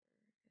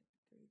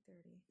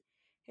30.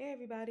 Hey,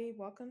 everybody,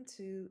 welcome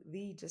to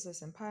the Just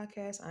Listen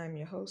podcast. I'm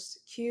your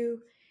host,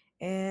 Q,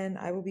 and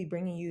I will be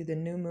bringing you the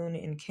new moon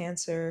in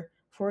Cancer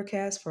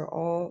forecast for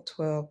all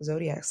 12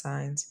 zodiac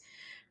signs.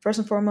 First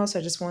and foremost,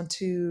 I just want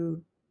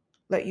to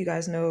let you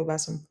guys know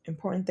about some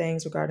important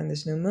things regarding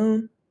this new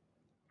moon.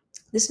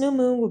 This new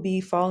moon will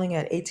be falling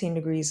at 18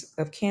 degrees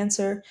of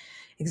Cancer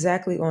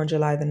exactly on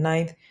July the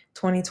 9th,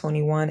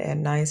 2021 at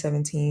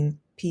 9:17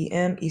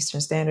 p.m.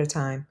 Eastern Standard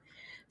Time.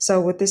 So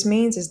what this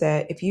means is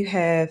that if you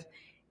have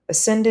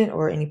ascendant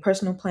or any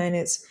personal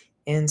planets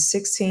in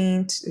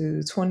 16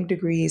 to 20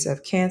 degrees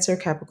of Cancer,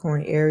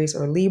 Capricorn, Aries,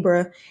 or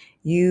Libra,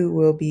 you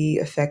will be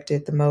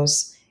affected the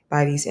most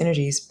by these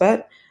energies.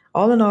 But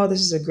all in all,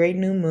 this is a great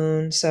new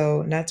moon,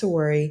 so not to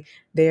worry.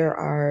 There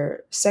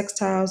are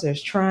sextiles,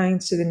 there's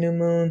trines to the new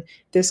moon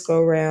this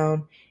go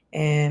round,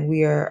 and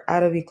we are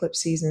out of eclipse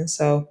season.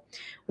 So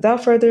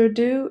without further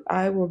ado,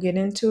 I will get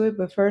into it.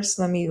 But first,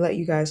 let me let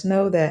you guys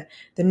know that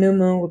the new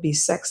moon will be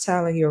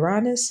sextiling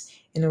Uranus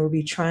and it will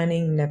be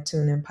trining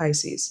Neptune and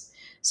Pisces.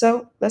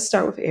 So let's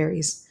start with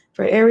Aries.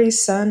 For Aries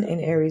Sun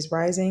and Aries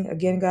Rising,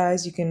 again,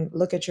 guys, you can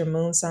look at your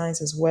moon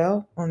signs as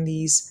well on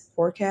these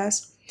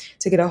forecasts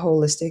to get a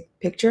holistic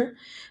picture.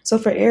 So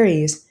for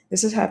Aries,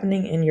 this is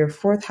happening in your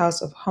fourth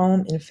house of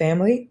home and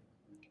family.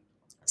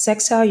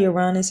 Sextile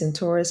Uranus and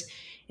Taurus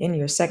in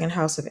your second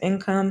house of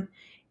income,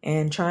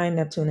 and trine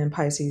Neptune and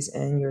Pisces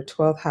in your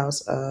 12th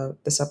house of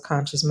the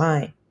subconscious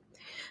mind.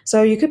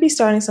 So you could be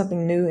starting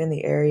something new in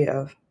the area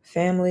of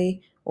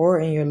family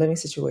or in your living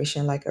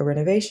situation like a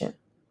renovation.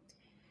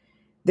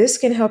 This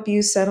can help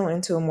you settle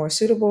into a more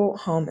suitable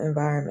home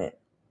environment.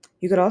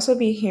 You could also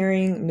be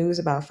hearing news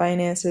about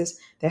finances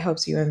that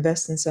helps you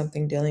invest in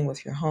something dealing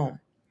with your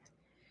home.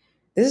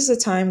 This is a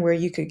time where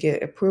you could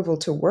get approval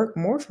to work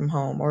more from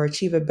home or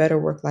achieve a better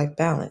work-life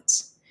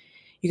balance.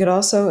 You could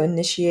also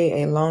initiate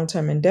a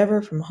long-term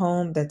endeavor from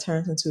home that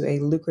turns into a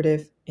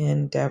lucrative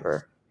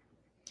endeavor.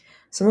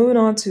 So moving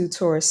on to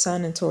Taurus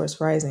Sun and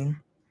Taurus Rising.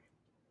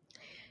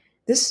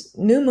 This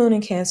new moon in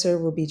Cancer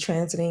will be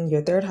transiting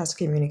your third house of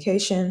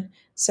communication,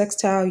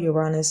 sextile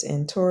Uranus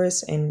in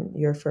Taurus in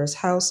your first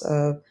house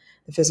of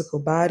the physical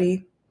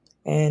body,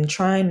 and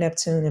trine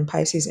Neptune and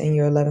Pisces in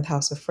your 11th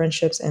house of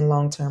friendships and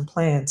long-term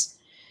plans.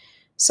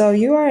 So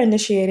you are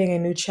initiating a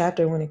new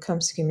chapter when it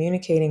comes to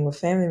communicating with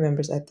family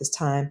members at this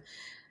time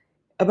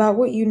about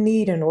what you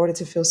need in order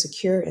to feel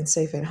secure and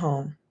safe at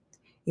home.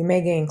 You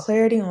may gain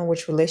clarity on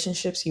which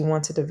relationships you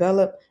want to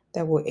develop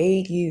that will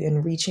aid you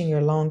in reaching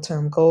your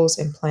long-term goals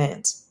and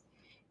plans.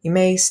 You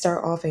may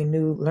start off a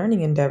new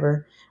learning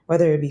endeavor,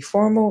 whether it be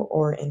formal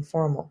or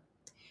informal.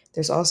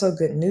 There's also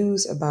good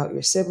news about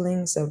your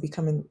siblings that will be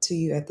coming to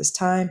you at this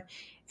time,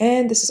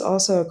 and this is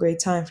also a great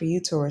time for you,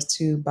 Taurus,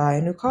 to buy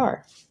a new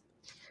car.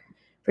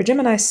 For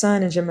Gemini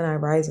Sun and Gemini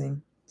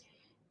Rising,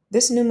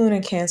 this new moon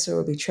in Cancer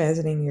will be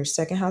transiting your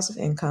second house of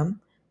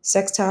income,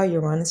 sextile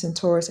Uranus and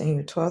Taurus in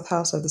your 12th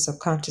house of the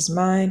subconscious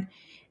mind,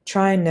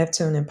 trine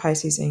Neptune and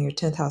Pisces in your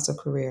 10th house of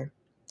career.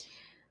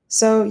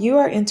 So you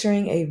are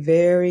entering a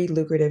very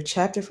lucrative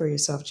chapter for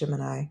yourself,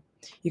 Gemini.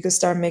 You could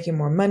start making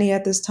more money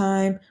at this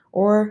time,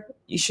 or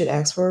you should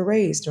ask for a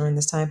raise during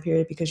this time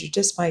period because you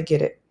just might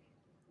get it.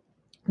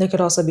 There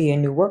could also be a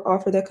new work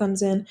offer that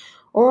comes in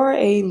or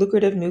a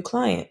lucrative new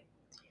client.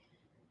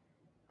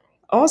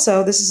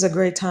 Also, this is a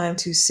great time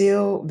to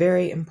seal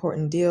very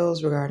important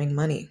deals regarding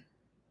money.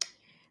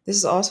 This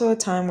is also a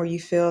time where you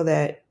feel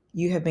that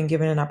you have been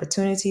given an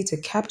opportunity to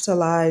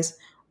capitalize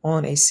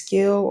on a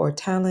skill or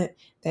talent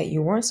that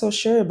you weren't so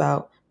sure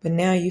about, but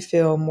now you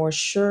feel more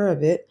sure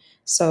of it.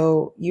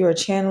 So you are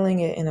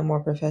channeling it in a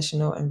more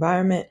professional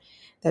environment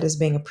that is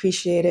being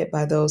appreciated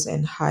by those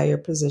in higher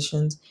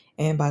positions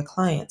and by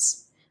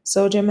clients.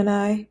 So,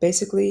 Gemini,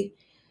 basically,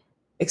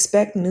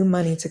 expect new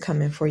money to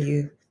come in for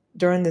you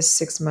during this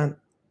 6-month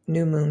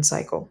new moon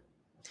cycle.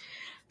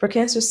 For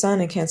Cancer Sun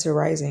and Cancer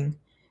Rising,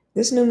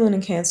 this new moon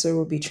in Cancer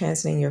will be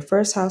transiting your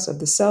first house of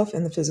the self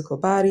and the physical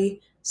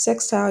body,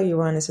 sextile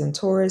Uranus and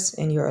Taurus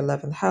in your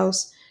 11th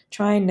house,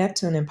 trine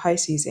Neptune and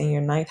Pisces in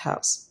your 9th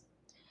house.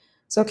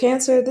 So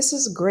Cancer, this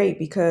is great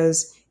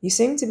because you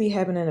seem to be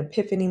having an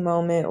epiphany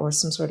moment or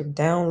some sort of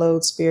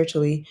download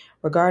spiritually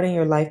regarding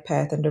your life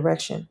path and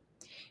direction.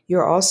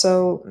 You're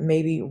also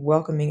maybe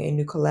welcoming a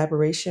new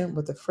collaboration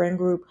with a friend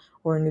group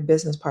or a new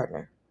business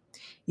partner.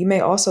 You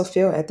may also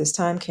feel at this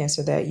time,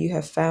 Cancer, that you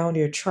have found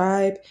your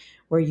tribe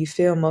where you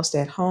feel most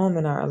at home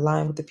and are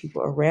aligned with the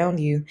people around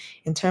you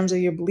in terms of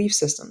your belief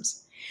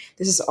systems.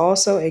 This is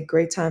also a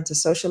great time to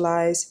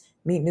socialize,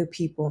 meet new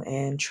people,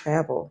 and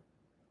travel.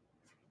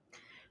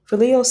 For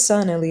Leo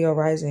Sun and Leo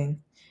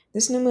Rising,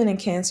 this new moon in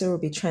Cancer will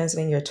be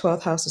transiting your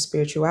 12th house of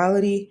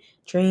spirituality,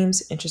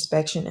 dreams,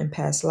 introspection, and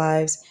past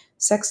lives,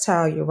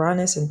 sextile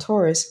Uranus and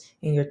Taurus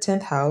in your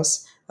 10th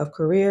house of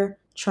career,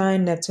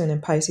 trine Neptune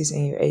and Pisces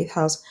in your 8th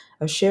house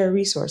of shared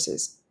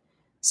resources.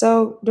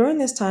 So during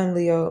this time,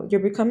 Leo, you're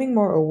becoming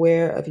more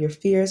aware of your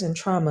fears and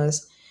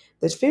traumas,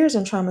 the fears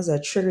and traumas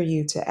that trigger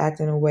you to act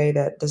in a way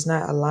that does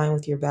not align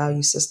with your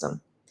value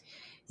system.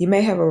 You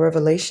may have a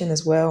revelation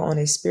as well on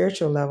a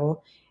spiritual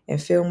level,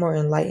 and feel more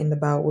enlightened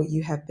about what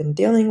you have been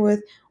dealing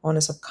with on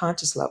a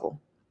subconscious level.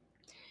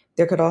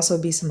 There could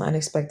also be some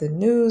unexpected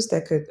news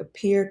that could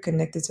appear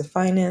connected to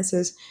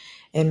finances,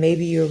 and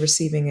maybe you're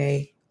receiving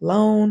a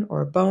loan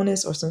or a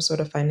bonus or some sort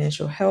of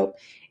financial help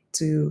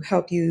to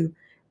help you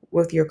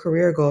with your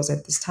career goals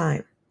at this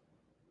time.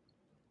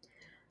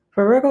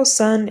 For Virgo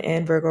Sun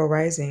and Virgo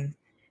Rising,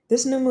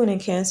 this new moon in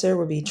Cancer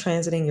will be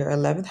transiting your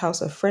 11th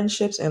house of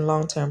friendships and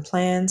long-term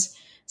plans,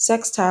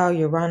 sextile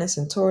Uranus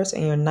and Taurus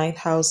in your 9th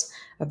house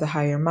of the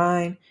higher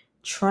mind,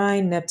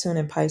 trine Neptune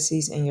and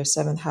Pisces in your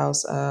 7th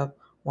house of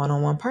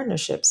one-on-one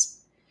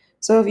partnerships.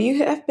 So if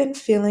you have been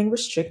feeling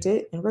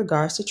restricted in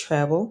regards to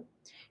travel,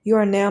 you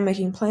are now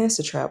making plans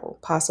to travel,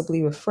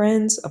 possibly with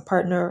friends, a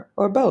partner,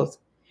 or both.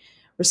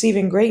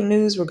 Receiving great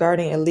news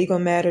regarding a legal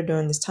matter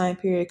during this time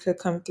period could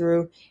come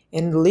through,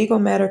 and the legal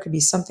matter could be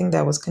something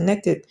that was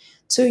connected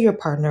to your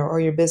partner or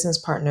your business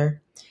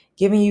partner,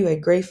 giving you a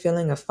great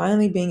feeling of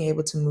finally being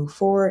able to move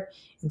forward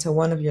into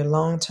one of your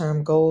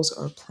long-term goals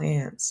or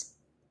plans.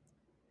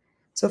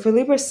 So for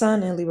Libra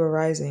Sun and Libra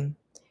Rising,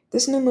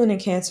 this new moon in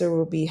Cancer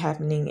will be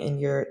happening in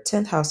your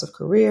 10th house of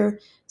career,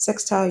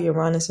 sextile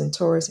Uranus and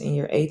Taurus in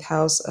your 8th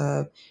house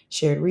of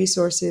shared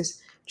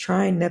resources,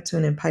 trine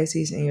Neptune and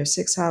Pisces in your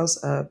 6th house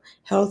of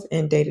health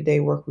and day-to-day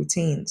work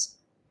routines.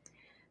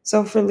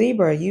 So for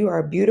Libra, you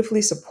are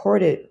beautifully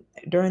supported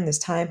during this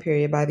time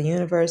period by the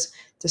universe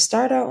to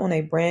start out on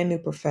a brand new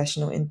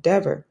professional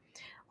endeavor.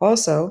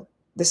 Also,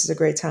 this is a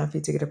great time for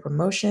you to get a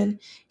promotion,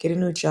 get a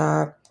new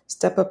job,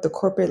 step up the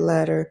corporate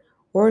ladder,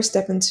 or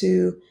step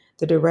into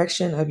the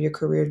direction of your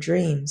career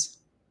dreams.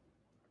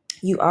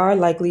 You are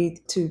likely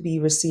to be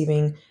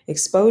receiving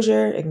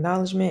exposure,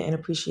 acknowledgement, and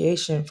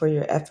appreciation for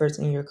your efforts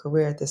in your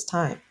career at this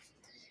time.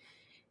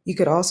 You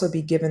could also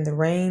be given the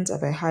reins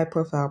of a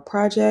high-profile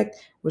project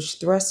which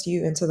thrusts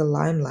you into the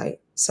limelight.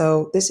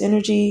 So this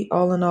energy,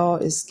 all in all,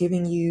 is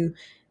giving you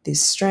the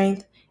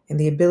strength and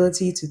the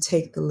ability to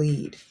take the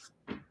lead.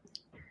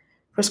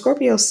 For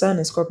Scorpio Sun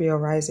and Scorpio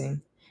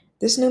Rising,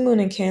 this new moon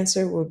in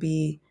Cancer will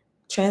be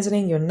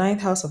transiting your 9th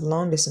house of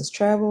long-distance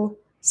travel,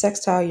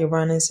 sextile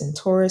Uranus and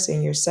Taurus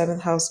in your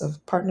 7th house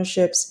of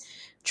partnerships,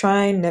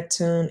 trine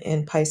Neptune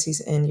and Pisces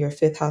in your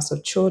 5th house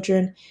of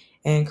children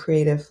and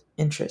creative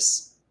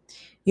interests.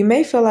 You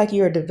may feel like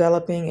you are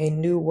developing a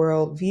new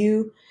world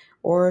view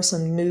or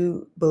some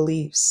new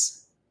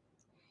beliefs.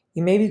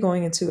 You may be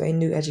going into a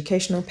new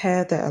educational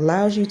path that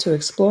allows you to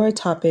explore a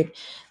topic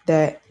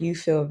that you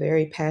feel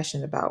very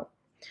passionate about.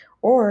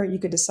 Or you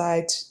could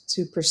decide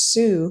to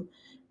pursue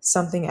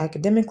something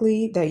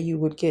academically that you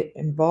would get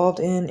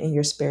involved in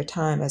your spare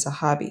time as a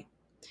hobby.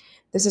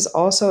 This is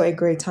also a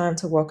great time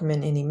to welcome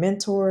in any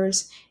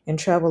mentors and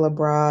travel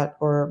abroad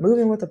or move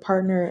in with a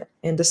partner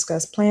and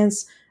discuss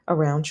plans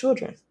around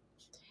children.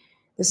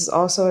 This is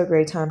also a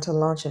great time to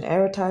launch an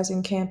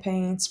advertising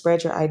campaign,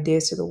 spread your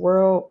ideas to the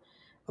world,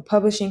 a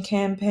publishing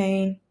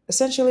campaign.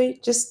 Essentially,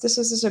 this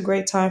is just a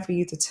great time for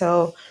you to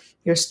tell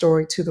your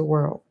story to the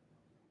world.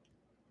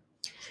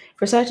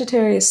 For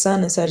Sagittarius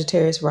Sun and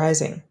Sagittarius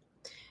Rising,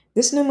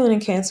 this new moon in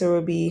Cancer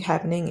will be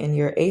happening in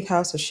your 8th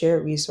house of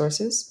shared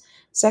resources,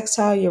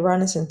 sextile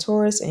Uranus and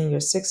Taurus in your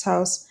 6th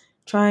house,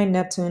 trine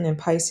Neptune and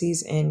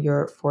Pisces in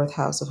your 4th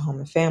house of home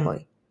and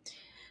family.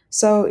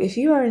 So if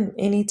you are in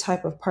any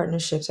type of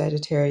partnership,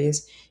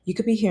 Sagittarius, you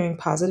could be hearing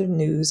positive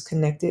news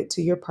connected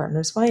to your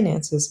partner's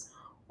finances,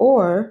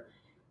 or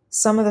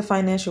some of the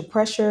financial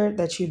pressure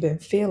that you've been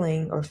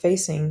feeling or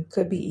facing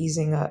could be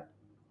easing up.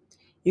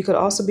 You could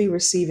also be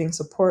receiving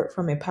support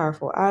from a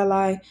powerful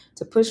ally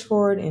to push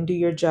forward and do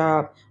your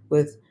job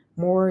with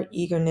more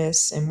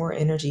eagerness and more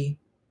energy.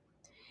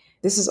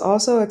 This is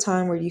also a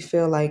time where you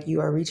feel like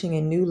you are reaching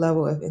a new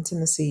level of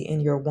intimacy in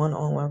your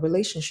one-on-one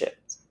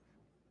relationships.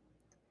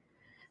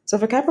 So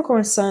for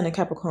Capricorn Sun and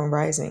Capricorn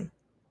Rising,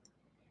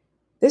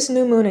 this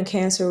new moon in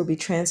Cancer will be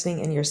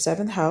transiting in your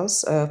 7th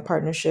house of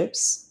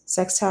partnerships,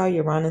 sextile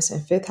Uranus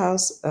and 5th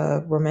house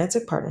of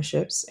romantic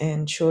partnerships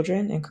and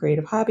children and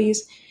creative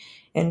hobbies,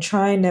 and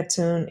trine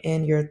Neptune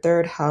in your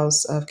 3rd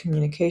house of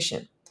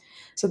communication.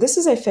 So this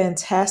is a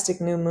fantastic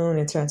new moon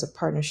in terms of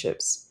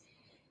partnerships.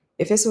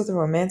 If it's with a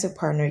romantic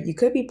partner, you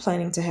could be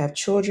planning to have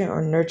children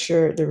or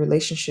nurture the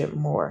relationship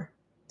more.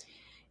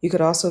 You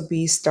could also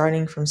be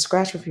starting from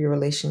scratch with your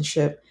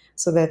relationship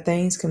so that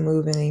things can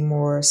move in a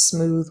more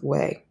smooth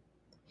way.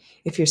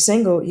 If you're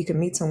single, you can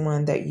meet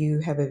someone that you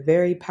have a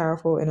very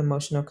powerful and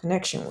emotional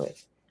connection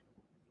with.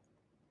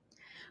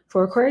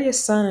 For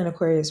Aquarius Sun and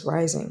Aquarius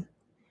Rising,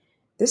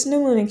 this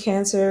new moon in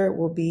Cancer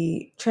will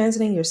be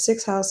transiting your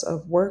 6th house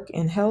of work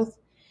and health,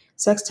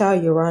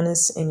 sextile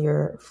Uranus in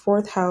your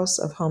 4th house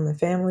of home and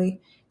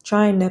family,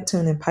 trine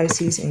Neptune and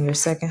Pisces in your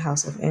 2nd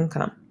house of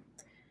income.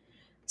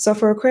 So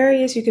for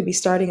Aquarius, you could be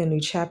starting a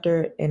new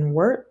chapter in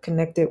work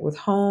connected with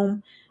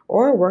home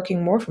or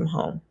working more from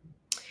home.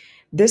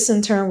 This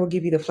in turn will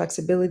give you the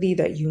flexibility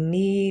that you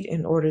need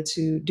in order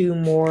to do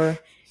more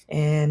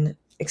and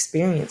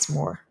experience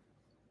more.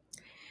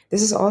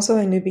 This is also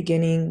a new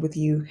beginning with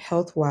you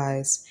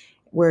health-wise,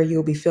 where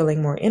you'll be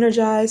feeling more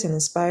energized and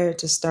inspired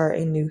to start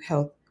a new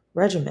health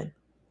regimen.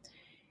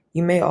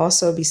 You may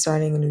also be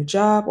starting a new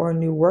job or a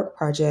new work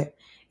project,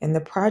 and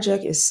the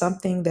project is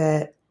something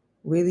that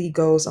really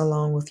goes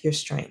along with your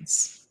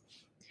strengths.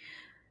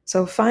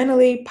 So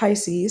finally,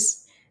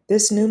 Pisces,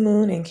 this new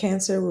moon in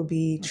Cancer will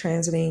be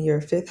transiting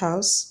your fifth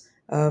house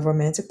of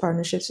romantic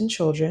partnerships and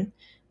children,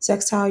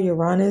 sextile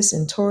Uranus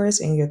and Taurus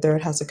in your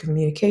third house of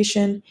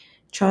communication,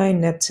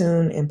 trine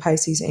Neptune and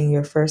Pisces in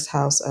your first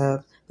house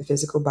of the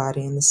physical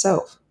body and the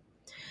self.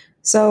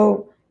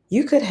 So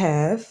you could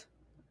have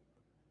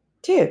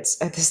kids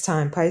at this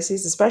time,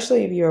 Pisces,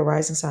 especially if you're a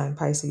rising sign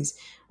Pisces,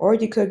 or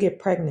you could get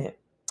pregnant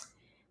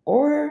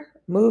or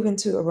move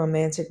into a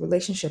romantic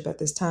relationship at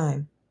this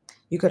time.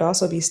 You could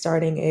also be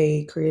starting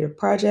a creative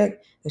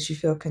project that you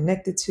feel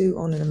connected to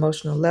on an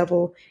emotional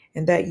level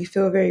and that you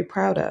feel very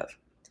proud of.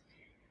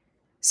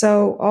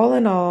 So, all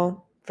in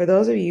all, for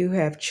those of you who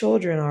have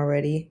children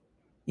already,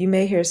 you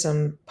may hear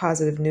some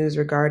positive news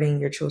regarding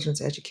your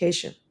children's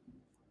education.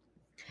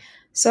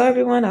 So,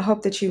 everyone, I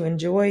hope that you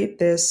enjoyed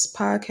this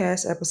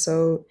podcast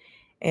episode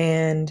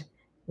and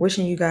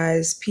wishing you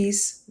guys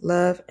peace,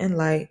 love, and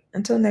light.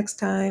 Until next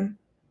time,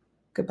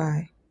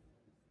 goodbye.